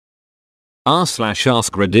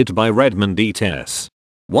r/ask Reddit by Redmond ETS.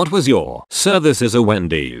 What was your "Sir, this is a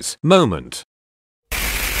Wendy's" moment?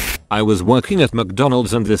 I was working at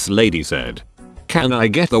McDonald's and this lady said, "Can I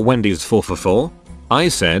get the Wendy's 4 for 4?" I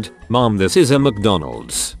said, "Mom, this is a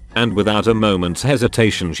McDonald's." And without a moment's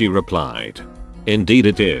hesitation she replied, "Indeed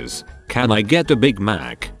it is. Can I get a Big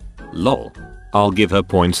Mac?" Lol. I'll give her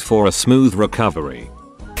points for a smooth recovery.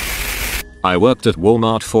 I worked at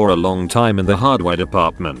Walmart for a long time in the hardware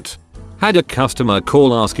department. Had a customer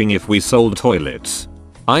call asking if we sold toilets.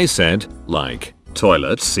 I said, "Like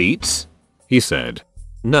toilet seats?" He said,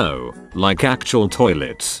 "No, like actual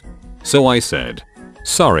toilets." So I said,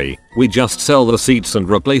 "Sorry, we just sell the seats and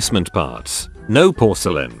replacement parts, no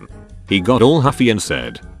porcelain." He got all huffy and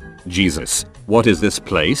said, "Jesus, what is this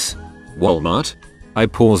place? Walmart?" I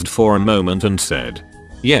paused for a moment and said,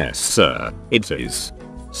 "Yes sir, it is."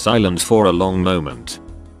 Silence for a long moment.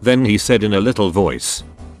 Then he said in a little voice,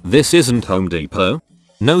 "This isn't Home Depot?"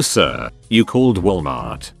 "No sir, you called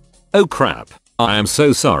Walmart." "Oh crap, I am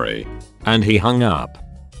so sorry." And he hung up.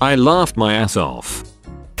 I laughed my ass off.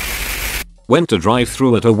 Went to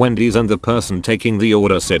drive-thru at a Wendy's and the person taking the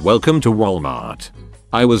order said, "Welcome to Walmart."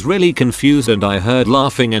 I was really confused and I heard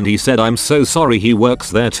laughing and he said, "I'm so sorry he works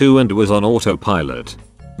there too," and was on autopilot.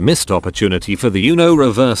 Missed opportunity for the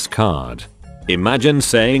reverse card. Imagine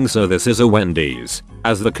saying, "So this is a Wendy's,"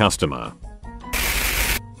 as the customer.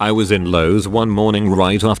 I was in Lowe's one morning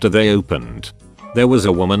right after they opened. There was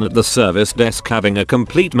a woman at the service desk having a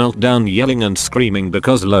complete meltdown, yelling and screaming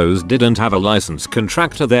because Lowe's didn't have a licensed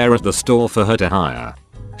contractor there at the store for her to hire.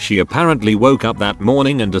 She apparently woke up that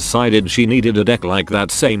morning and decided she needed a deck like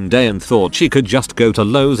that same day and thought she could just go to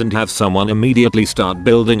Lowe's and have someone immediately start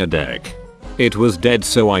building a deck. It was dead,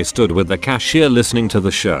 so I stood with the cashier listening to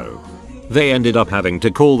the show. They ended up having to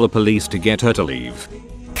call the police to get her to leave.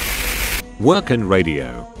 Work in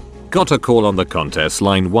radio. Got a call on the contest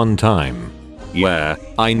line one time. "Yeah,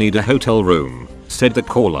 I need a hotel room," said the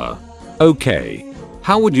caller. "Okay.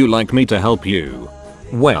 How would you like me to help you?"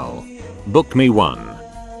 "Well, book me one."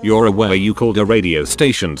 "You're aware you called a radio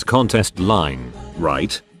station's contest line,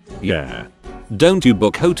 right?" "Yeah." "Don't you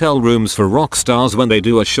book hotel rooms for rock stars when they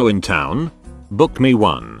do a show in town?" "Book me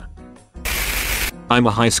one." I'm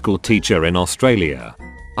a high school teacher in Australia.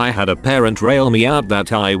 I had a parent rail me out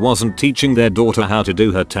that I wasn't teaching their daughter how to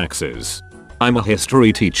do her taxes. I'm a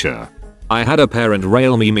history teacher. I had a parent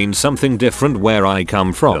rail me means something different where I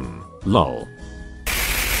come from. Lol.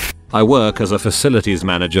 I work as a facilities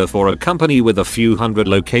manager for a company with a few hundred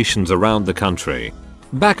locations around the country.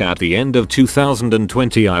 Back at the end of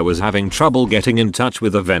 2020 I was having trouble getting in touch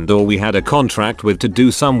with a vendor we had a contract with to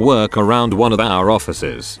do some work around one of our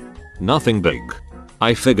offices. Nothing big.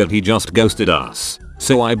 I figured he just ghosted us,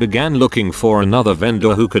 so I began looking for another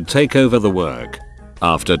vendor who could take over the work.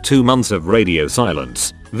 After 2 months of radio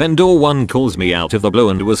silence, vendor 1 calls me out of the blue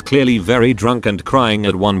and was clearly very drunk and crying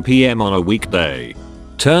at 1 PM on a weekday.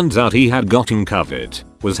 Turns out he had gotten COVID,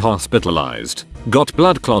 was hospitalized, got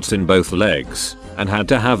blood clots in both legs, and had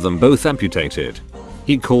to have them both amputated.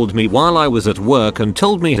 He called me while I was at work and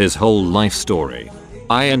told me his whole life story.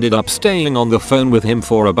 I ended up staying on the phone with him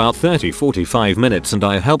for about 30-45 minutes and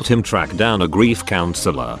I helped him track down a grief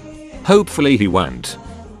counselor. Hopefully he went.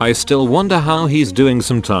 I still wonder how he's doing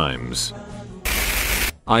sometimes.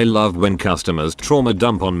 I love when customers trauma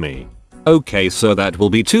dump on me. Okay, so that will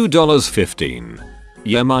be $2.15.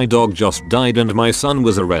 Yeah, my dog just died and my son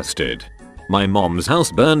was arrested. My mom's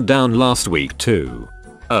house burned down last week too.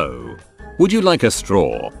 Oh. Would you like a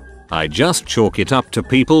straw? I just chalk it up to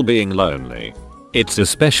people being lonely. It's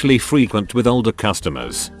especially frequent with older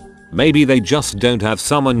customers. Maybe they just don't have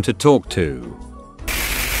someone to talk to.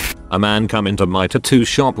 A man come into my tattoo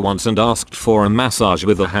shop once and asked for a massage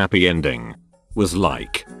with a happy ending. Was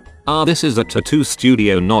like, this is a tattoo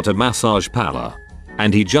studio, not a massage parlor.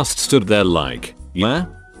 And he just stood there like, yeah?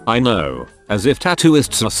 I know, as if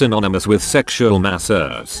tattooists are synonymous with sexual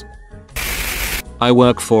masseurs. I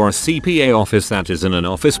work for a CPA office that is in an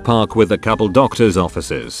office park with a couple doctors'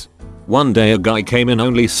 offices. One day a guy came in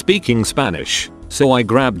only speaking Spanish, so I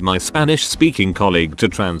grabbed my Spanish speaking colleague to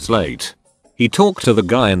translate. He talked to the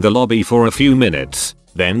guy in the lobby for a few minutes,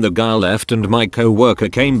 then the guy left and my co-worker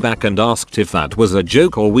came back and asked if that was a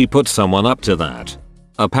joke or we put someone up to that.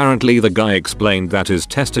 Apparently the guy explained that his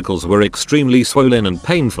testicles were extremely swollen and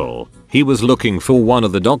painful. He was looking for one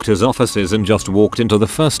of the doctor's offices and just walked into the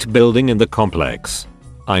first building in the complex.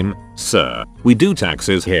 Sir, we do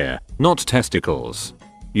taxes here, not testicles.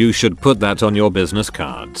 You should put that on your business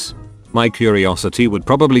cards. My curiosity would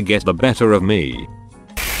probably get the better of me.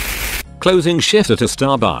 Closing shift at a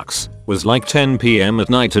Starbucks. Was like 10 PM at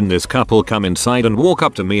night and this couple come inside and walk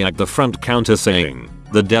up to me at the front counter saying,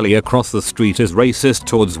 "The deli across the street is racist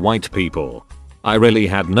towards white people." I really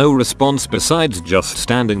had no response besides just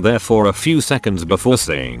standing there for a few seconds before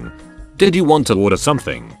saying, "Did you want to order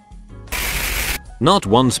something?" Not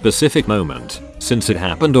one specific moment, since it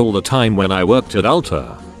happened all the time when I worked at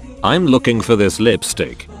Ulta. "I'm looking for this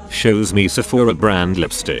lipstick," shows me Sephora brand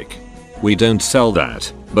lipstick. "We don't sell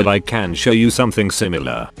that, but I can show you something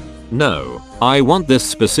similar." "No, I want this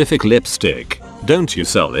specific lipstick, don't you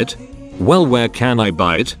sell it?" "Well, where can I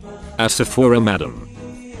buy it?" "At Sephora, madam."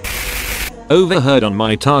 Overheard on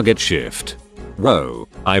my Target shift. Whoa,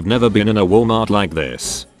 I've never been in a Walmart like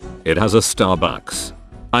this. It has a Starbucks.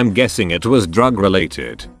 I'm guessing it was drug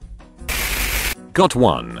related. Got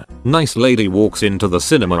one. Nice lady walks into the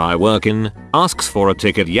cinema I work in, asks for a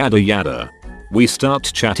ticket, yada yada. We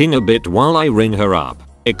start chatting a bit while I ring her up,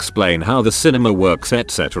 explain how the cinema works,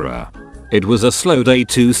 etc. It was a slow day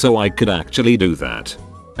too, so I could actually do that.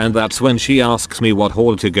 And that's when she asks me what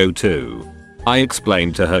hall to go to. I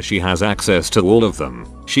explained to her she has access to all of them,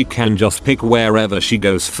 she can just pick wherever she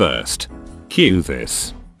goes first. Cue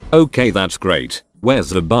this. "Okay, that's great.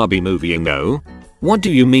 Where's the Barbie movie, no?" "What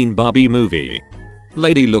do you mean Barbie movie?"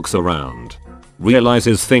 Lady looks around.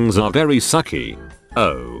 Realizes things are very sucky.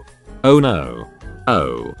 Oh. Oh no.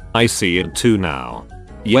 Oh, I see it too now.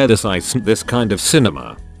 "Yeah, this isn't this kind of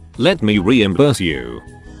cinema. Let me reimburse you."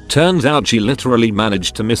 Turns out she literally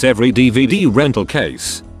managed to miss every DVD rental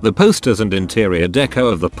case, the posters and interior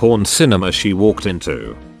deco of the porn cinema she walked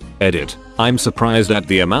into. Edit. I'm surprised at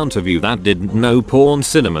the amount of you that didn't know porn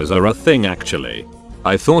cinemas are a thing actually.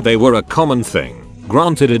 I thought they were a common thing,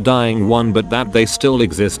 granted a dying one, but that they still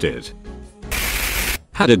existed.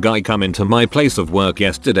 Had a guy come into my place of work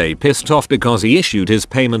yesterday pissed off because he issued his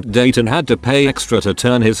payment date and had to pay extra to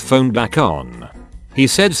turn his phone back on. He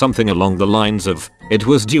said something along the lines of, "It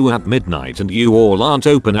was due at midnight and you all aren't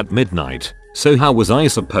open at midnight, so how was I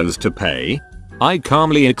supposed to pay?" I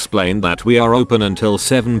calmly explained that we are open until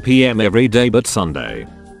 7 PM every day but Sunday.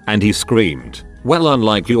 And he screamed, "Well,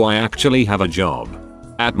 unlike you, I actually have a job."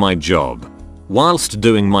 At my job. Whilst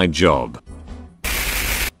doing my job.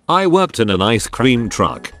 I worked in an ice cream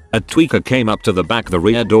truck. A tweaker came up to the back, the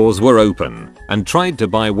rear doors were open, and tried to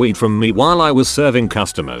buy weed from me while I was serving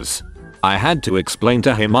customers. I had to explain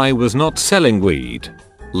to him I was not selling weed.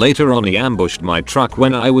 Later on, he ambushed my truck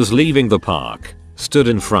when I was leaving the park, stood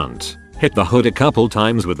in front, hit the hood a couple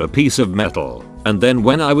times with a piece of metal, and then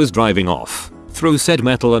when I was driving off, threw said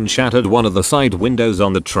metal and shattered one of the side windows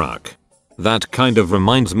on the truck. That kind of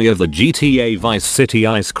reminds me of the GTA Vice City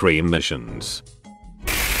ice cream missions.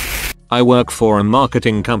 I work for a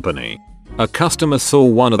marketing company. A customer saw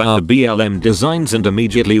one of our BLM designs and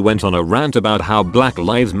immediately went on a rant about how Black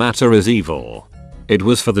Lives Matter is evil. It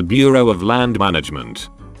was for the Bureau of Land Management.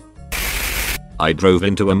 I drove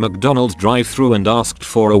into a McDonald's drive-thru and asked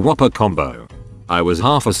for a Whopper combo. I was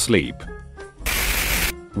half asleep.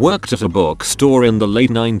 Worked at a bookstore in the late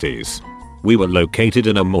 90s. We were located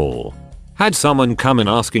in a mall. Had someone come in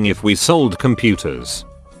asking if we sold computers.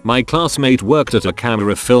 My classmate worked at a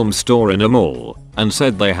camera film store in a mall and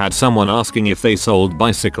said they had someone asking if they sold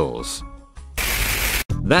bicycles.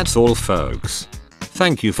 That's all, folks.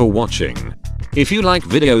 Thank you for watching. If you like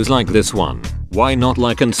videos like this one, why not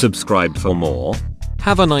like and subscribe for more?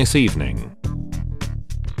 Have a nice evening.